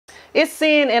It's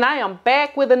Sin, and I am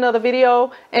back with another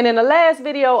video. And in the last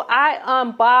video, I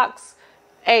unboxed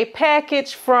a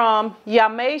package from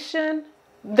Yamation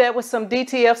that was some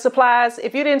DTF supplies.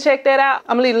 If you didn't check that out,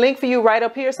 I'm gonna leave a link for you right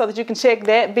up here so that you can check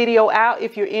that video out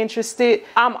if you're interested.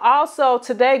 I'm also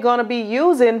today gonna be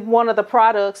using one of the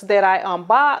products that I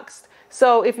unboxed.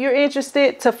 So if you're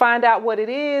interested to find out what it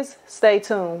is, stay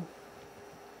tuned.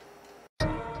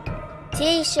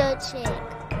 TshirtChick.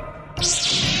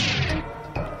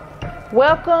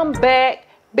 Welcome back,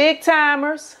 big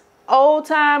timers, old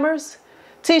timers,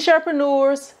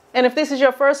 t-shirtpreneurs, and if this is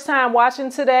your first time watching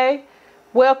today,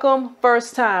 welcome,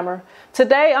 first timer.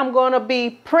 Today I'm going to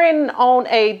be printing on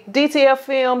a DTF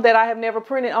film that I have never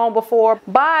printed on before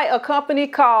by a company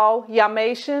called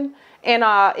Yamation. And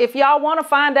if y'all want to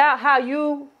find out how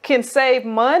you can save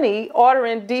money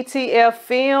ordering DTF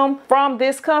film from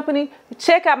this company,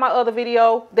 check out my other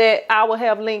video that I will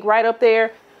have linked right up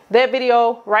there. That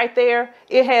video right there,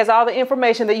 it has all the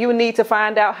information that you need to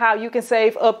find out how you can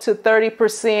save up to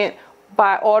 30%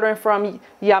 by ordering from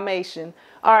Yamation.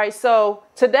 All right, so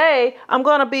today I'm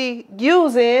going to be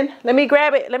using, let me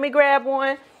grab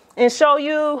one and show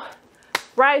you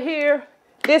right here.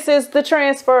 This is the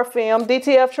transfer film,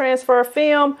 DTF transfer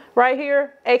film right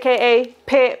here, aka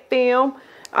PET film.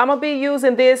 I'm gonna be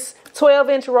using this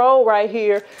 12-inch roll right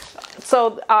here.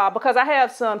 So because I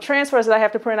have some transfers that I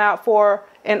have to print out for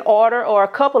an order or a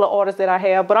couple of orders that I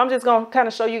have, but I'm just gonna kind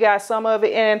of show you guys some of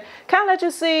it and kind of let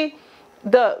you see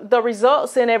the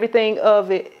results and everything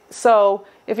of it. So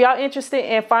if y'all interested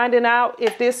in finding out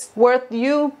if this worth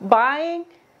you buying,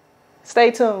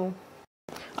 stay tuned.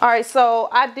 All right, so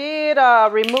I did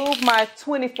remove my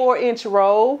 24-inch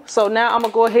roll. So now I'm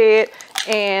gonna go ahead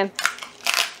and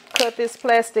cut this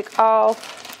plastic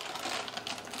off.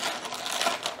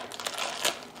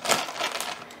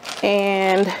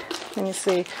 And let me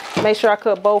see, make sure I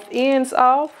cut both ends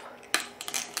off.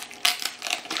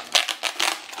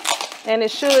 And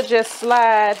it should just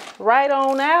slide right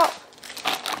on out,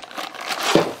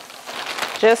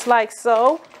 just like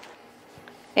so.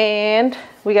 And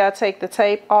we gotta take the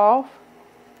tape off.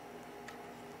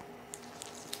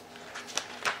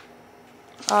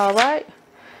 All right,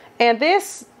 and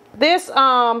this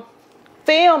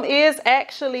film is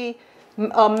actually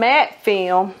a matte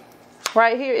film.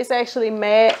 Right here, it's actually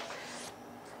matte.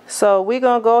 So we're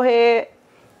gonna go ahead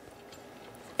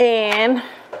and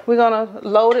we're gonna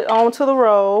load it onto the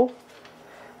roll.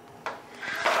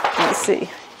 Let's see,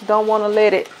 don't want to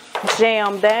let it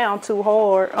jam down too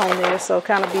hard on there, so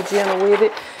kind of be gentle with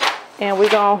it. And we're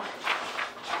gonna,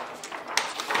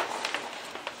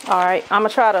 all right, I'm gonna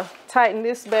try to tighten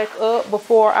this back up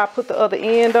before I put the other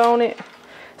end on it,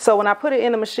 so when I put it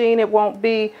in the machine it won't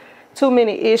be too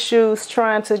many issues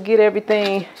trying to get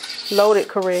everything loaded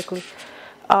correctly.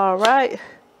 All right,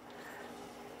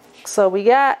 so we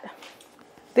got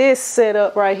this set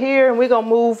up right here, and we're gonna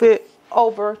move it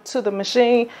over to the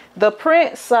machine. The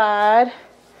print side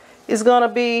is gonna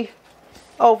be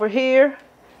over here,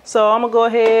 so I'm gonna go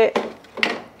ahead,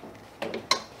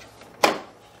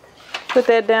 put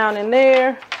that down in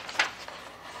there,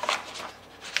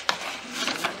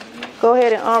 go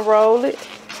ahead and unroll it.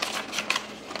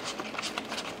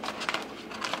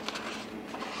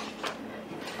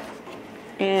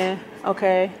 And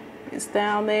okay, it's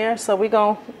down there, so we're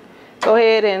gonna go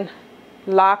ahead and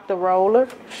lock the roller.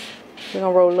 We're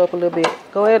gonna roll it up a little bit.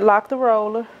 Go ahead and lock the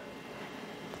roller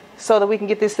so that we can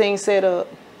get this thing set up.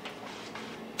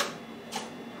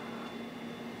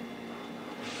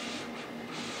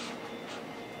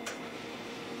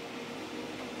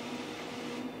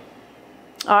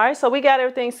 All right, so we got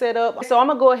everything set up. So I'm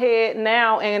gonna go ahead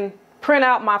now and print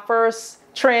out my first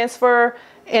transfer,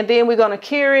 and then we're gonna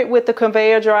cure it with the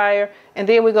conveyor dryer, and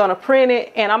then we're gonna print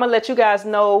it, and I'm gonna let you guys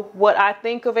know what I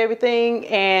think of everything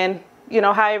and you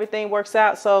know how everything works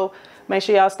out. So make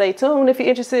sure y'all stay tuned if you're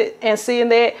interested in seeing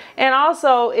that. And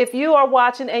also, if you are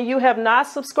watching and you have not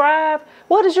subscribed,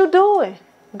 what is you doing?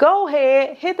 Go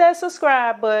ahead, hit that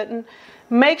subscribe button.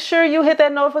 Make sure you hit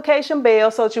that notification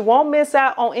bell so that you won't miss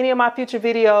out on any of my future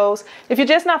videos. If you're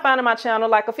just not finding my channel,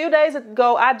 like a few days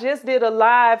ago, I just did a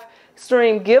live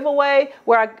stream giveaway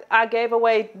where I gave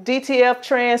away DTF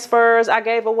transfers. I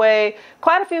gave away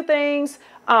quite a few things.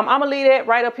 I'm gonna leave that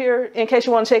right up here in case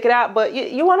you want to check it out. But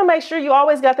you want to make sure you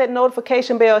always got that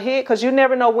notification bell hit, because you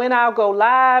never know when I'll go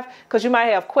live, because you might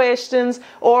have questions,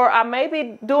 or I may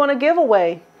be doing a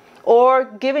giveaway or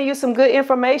giving you some good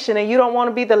information and you don't want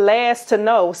to be the last to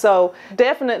know. So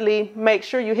definitely make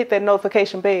sure you hit that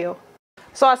notification bell.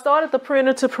 So I started the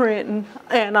printer to printing,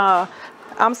 and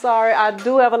I'm sorry, I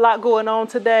do have a lot going on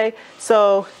today.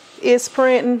 So it's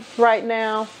printing right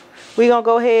now. We're gonna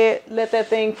go ahead, let that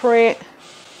thing print,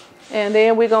 and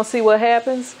then we're gonna see what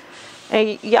happens.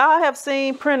 And y'all have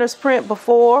seen printers print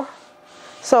before,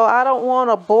 so I don't want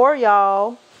to bore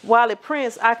y'all. While it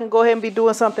prints, I can go ahead and be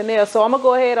doing something else. So I'm gonna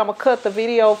go ahead, I'm gonna cut the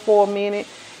video for a minute,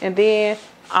 and then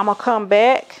I'm gonna come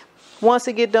back once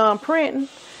it get done printing,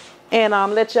 and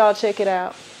let y'all check it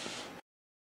out.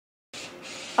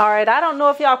 All right, I don't know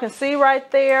if y'all can see right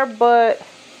there, but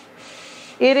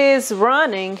it is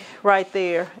running right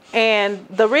there. And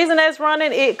the reason that's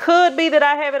running, it could be that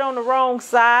I have it on the wrong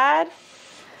side,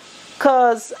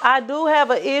 because I do have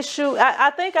an issue.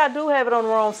 I think I do have it on the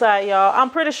wrong side, y'all.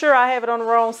 I'm pretty sure I have it on the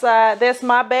wrong side. That's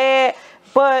my bad.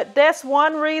 But that's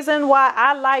one reason why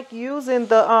I like using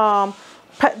the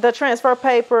transfer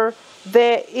paper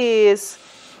that is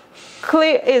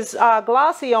clear, is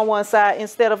glossy on one side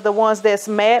instead of the ones that's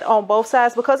matte on both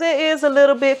sides, because it is a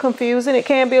little bit confusing. It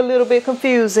can be a little bit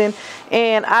confusing,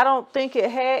 and I don't think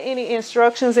it had any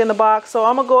instructions in the box. So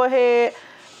I'm gonna go ahead.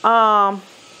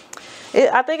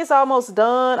 I think it's almost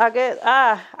done. I guess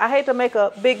I hate to make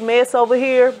a big mess over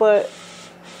here, but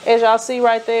as y'all see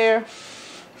right there,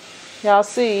 y'all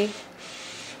see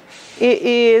it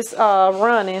is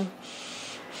running.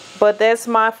 But that's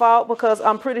my fault, because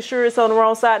I'm pretty sure it's on the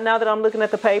wrong side. Now that I'm looking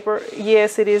at the paper,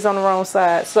 yes, it is on the wrong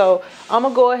side. So I'm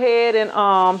gonna go ahead and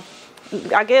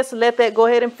I guess let that go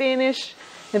ahead and finish,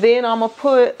 and then I'm gonna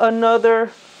put another.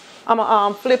 I'm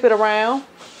gonna flip it around,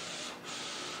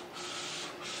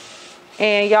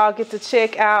 and y'all get to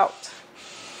check out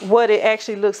what it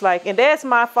actually looks like. And that's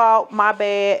my fault, my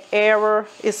bad, error.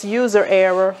 It's user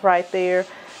error right there.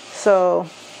 So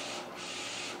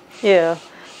yeah,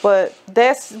 but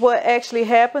that's what actually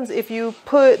happens if you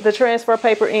put the transfer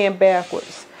paper in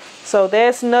backwards. So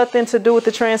that's nothing to do with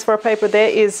the transfer paper.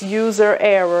 That is user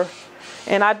error.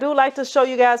 And I do like to show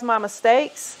you guys my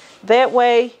mistakes. That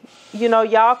way, you know,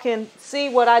 y'all can see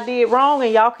what I did wrong,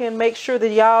 and y'all can make sure that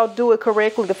y'all do it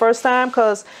correctly the first time,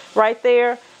 because right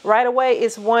there, right away,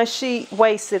 it's one sheet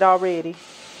wasted already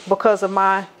because of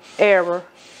my error.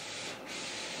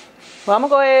 Well, I'm gonna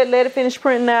go ahead and let it finish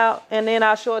printing out, and then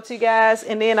I'll show it to you guys,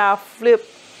 and then I'll flip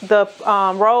the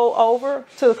roll over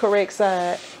to the correct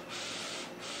side.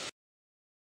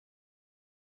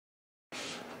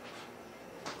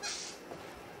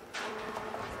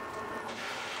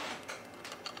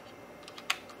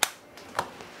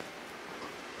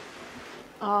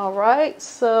 All right,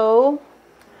 so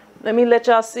let me let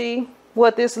y'all see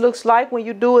what this looks like when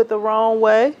you do it the wrong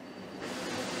way.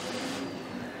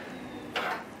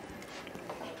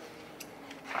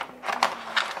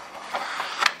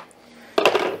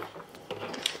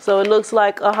 So it looks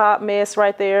like a hot mess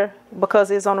right there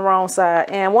because it's on the wrong side.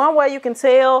 And one way you can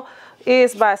tell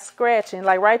is by scratching.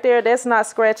 Like right there, that's not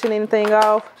scratching anything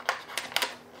off.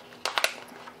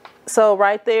 So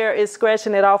right there is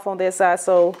scratching it off on that side.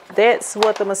 So that's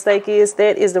what the mistake is.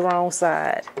 That is the wrong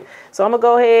side. So I'm gonna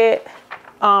go ahead,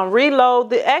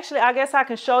 reload. Actually, I guess I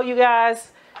can show you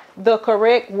guys the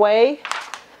correct way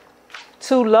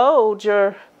to load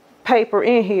your paper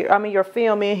in here. I mean your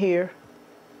film in here.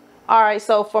 All right,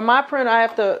 so for my printer, I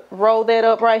have to roll that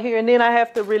up right here, and then I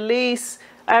have to release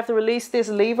this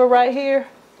lever right here.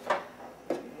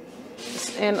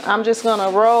 And I'm just gonna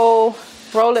roll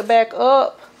it back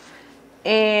up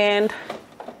and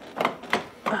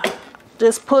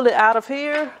just pull it out of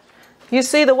here. You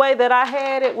see the way that I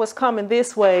had it was coming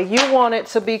this way. You want it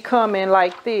to be coming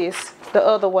like this, the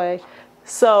other way.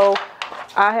 So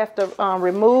I have to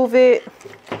remove it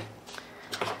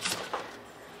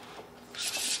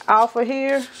off of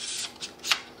here.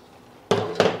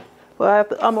 Well,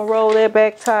 I'm gonna roll that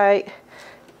back tight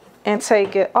and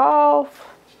take it off.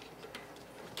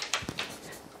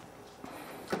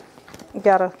 You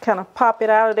gotta kind of pop it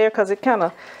out of there because it kind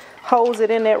of holds it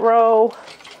in that roll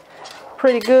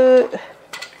pretty good.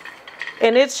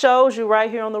 And it shows you right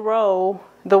here on the roll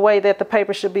the way that the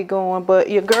paper should be going, but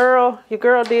your girl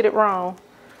did it wrong.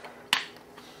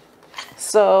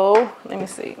 So let me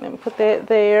see, let me put that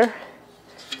there.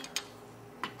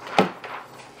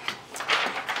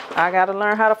 I gotta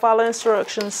learn how to follow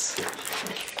instructions.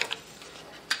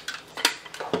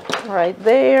 Right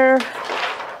there.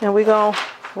 And we're gonna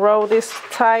roll this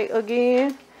tight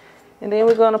again. And then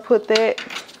we're gonna put that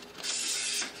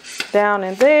down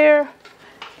in there.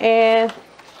 And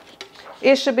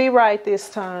it should be right this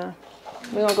time.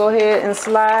 We're gonna go ahead and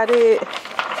slide it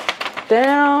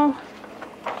down.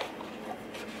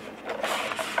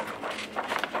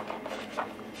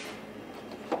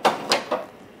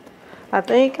 I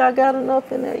think I got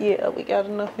enough in there. Yeah, we got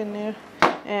enough in there.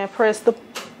 And press the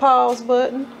pause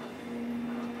button.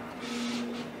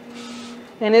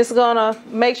 And it's gonna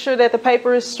make sure that the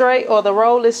paper is straight or the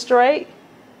roll is straight.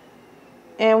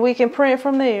 And we can print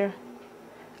from there.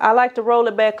 I like to roll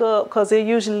it back up because it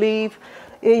usually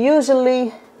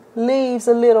leaves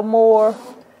a little more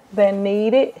than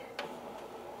needed.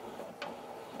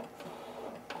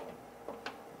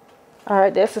 All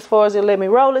right, that's as far as it let me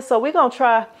roll it. So we're gonna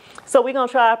try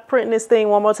printing this thing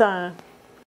one more time.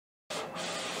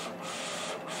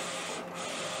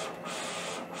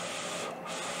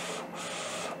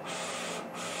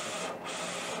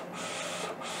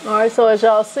 All right, so as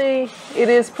y'all see, it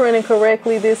is printing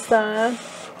correctly this time,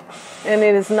 and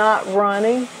it is not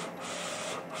running.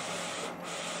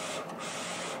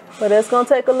 But that's gonna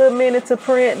take a little minute to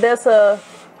print. That's a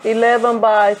 11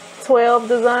 by 12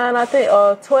 design, I think,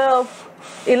 or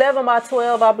 11 by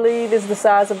 12, I believe, is the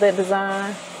size of that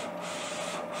design.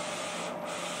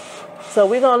 So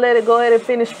we're gonna let it go ahead and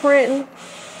finish printing,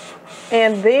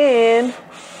 and then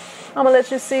I'm gonna let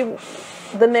you see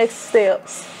the next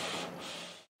steps.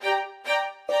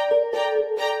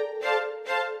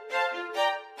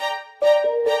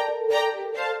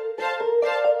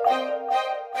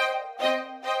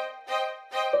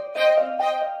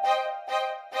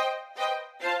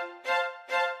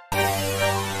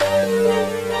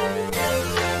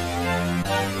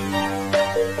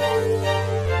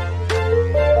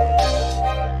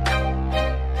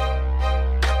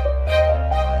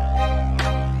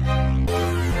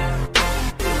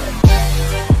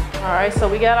 Alright, so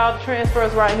we got all the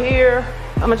transfers right here.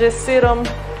 I'm gonna just sit them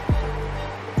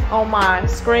on my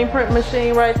screen print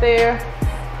machine right there.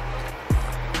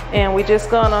 And we just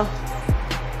gonna,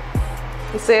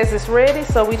 it says it's ready,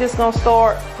 so we just gonna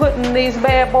start putting these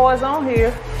bad boys on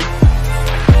here.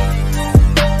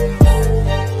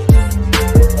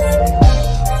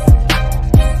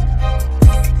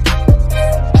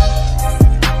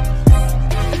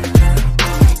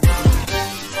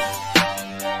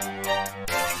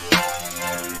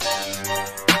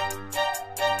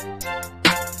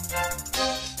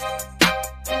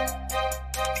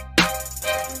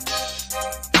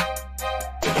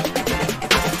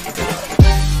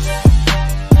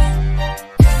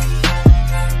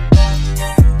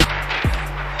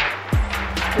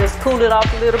 Just cool it off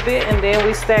a little bit, and then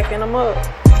we stacking them up.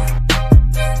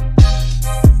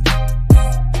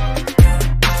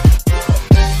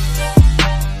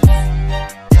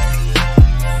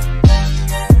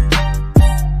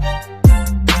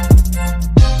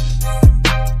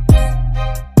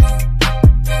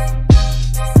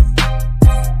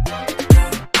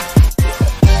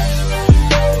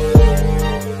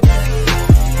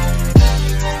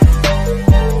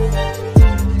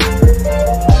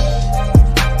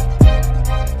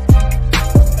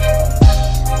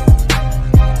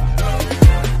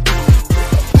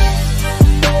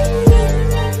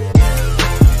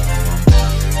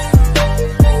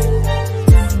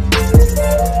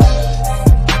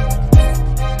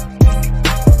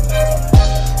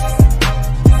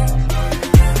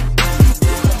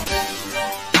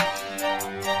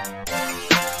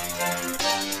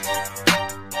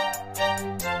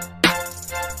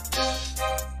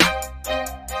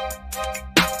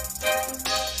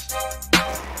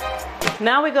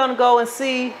 Now we're gonna go and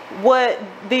see what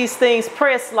these things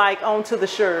press like onto the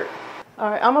shirt.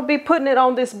 All right, I'm gonna be putting it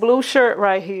on this blue shirt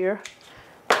right here.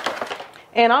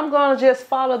 And I'm gonna just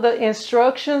follow the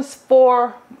instructions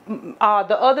for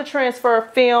the other transfer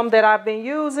film that I've been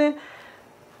using.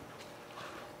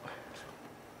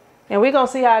 And we're gonna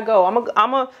see how it go.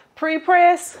 I'm gonna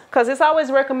pre-press, because it's always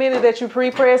recommended that you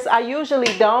pre-press. I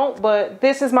usually don't, but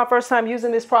this is my first time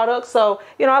using this product. So,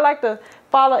 you know, I like to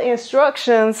follow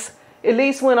instructions, at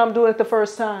least when I'm doing it the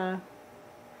first time.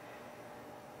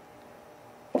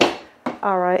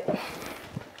 All right.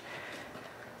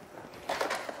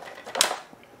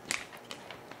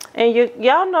 And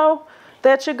y'all know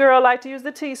that your girl like to use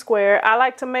the T-square. I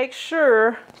like to make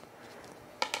sure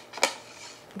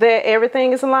that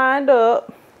everything is lined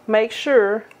up. Make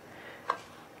sure.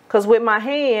 Because with my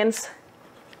hands,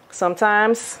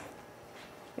 sometimes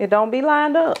it don't be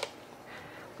lined up.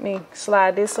 Let me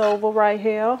slide this over right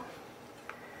here.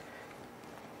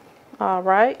 All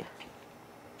right.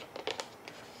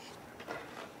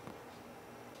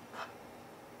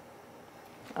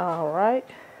 All right.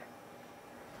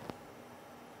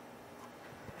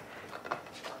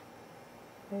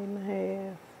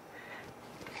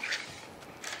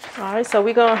 All right, so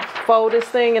we're gonna fold this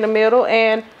thing in the middle,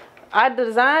 and I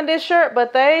designed this shirt,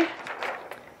 but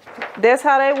that's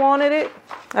how they wanted it.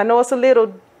 I know it's a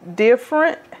little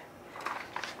different.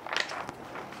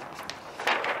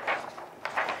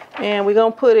 And we're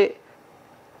gonna put it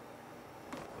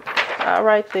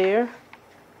right there.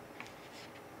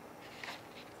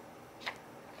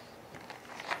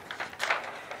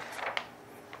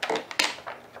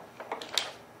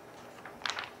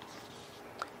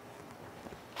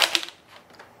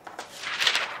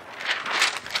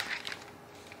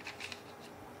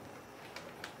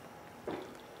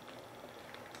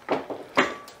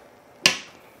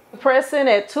 pressing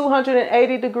at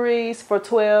 280 degrees for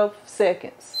 12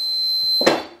 seconds.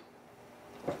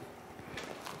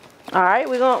 All right,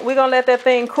 we're gonna let that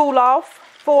thing cool off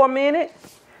for a minute.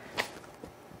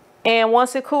 And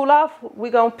once it cool off,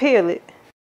 we're gonna peel it.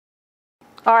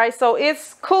 All right, so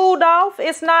it's cooled off.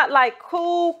 It's not like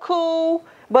cool,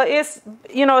 but it's,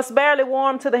 you know, it's barely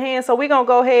warm to the hand. So we're gonna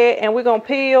go ahead and we're gonna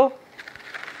peel.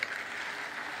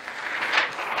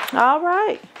 All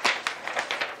right.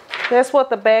 That's what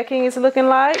the backing is looking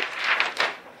like.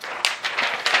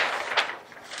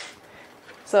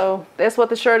 So that's what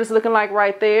the shirt is looking like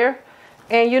right there.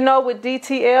 And you know, with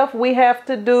DTF, we have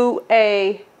to do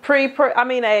a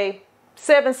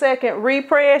 7-second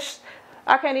repress.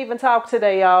 I can't even talk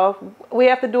today, y'all. We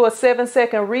have to do a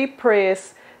 7-second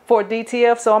repress for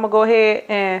DTF. So I'm gonna go ahead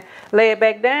and lay it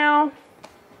back down.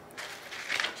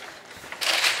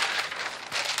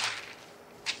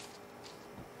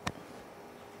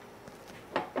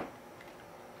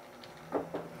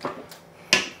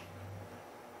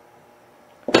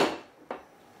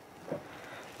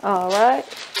 All right,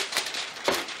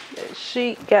 that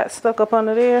sheet got stuck up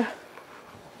under there.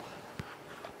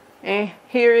 And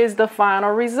here is the final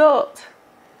result.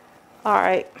 All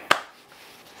right,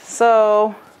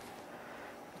 so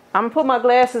I'm gonna put my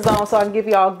glasses on so I can give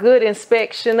y'all a good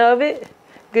inspection of it.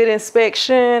 Good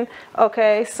inspection.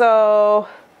 Okay, so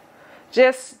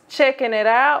just checking it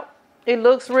out. It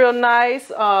looks real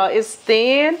nice. It's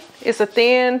thin. It's a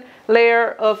thin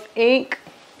layer of ink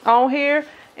on here.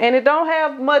 And it don't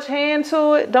have much hand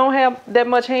to it. Don't have that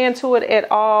much hand to it at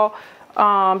all.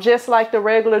 Just like the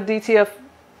regular DTF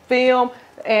film.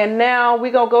 And now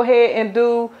we're going to go ahead and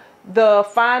do the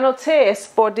final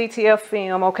test for DTF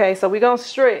film. Okay, so we're going to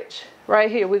stretch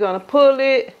right here. We're going to pull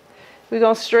it. We're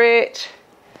going to stretch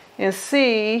and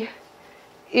see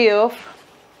if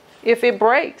it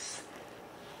breaks.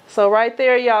 So right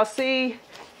there, y'all see,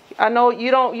 I know you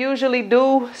don't usually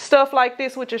do stuff like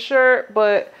this with your shirt,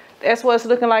 but that's what it's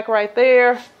looking like right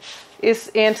there. It's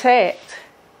intact.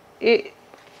 It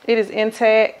is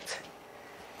intact.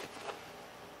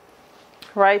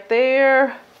 Right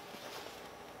there.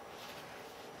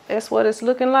 That's what it's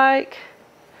looking like.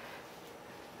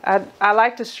 I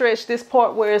like to stretch this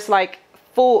part where it's like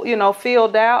full, you know,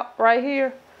 filled out right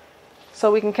here.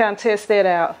 So we can kind of test that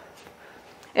out.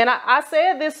 And I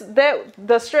said that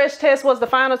the stretch test was the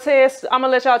final test. I'm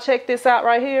gonna let y'all check this out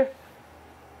right here.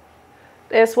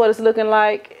 That's what it's looking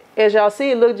like. As y'all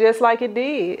see, it looked just like it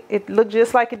did. It looked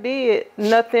just like it did.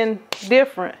 Nothing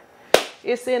different.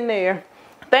 It's in there.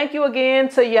 Thank you again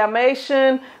to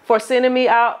Yamation for sending me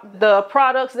out the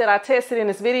products that I tested in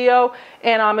this video.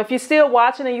 And if you're still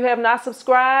watching and you have not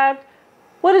subscribed,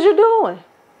 what are you doing?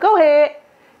 Go ahead,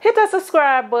 hit that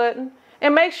subscribe button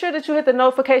and make sure that you hit the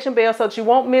notification bell so that you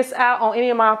won't miss out on any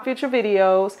of my future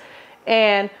videos.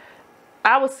 And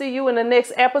I will see you in the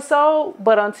next episode.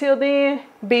 But until then,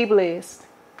 be blessed.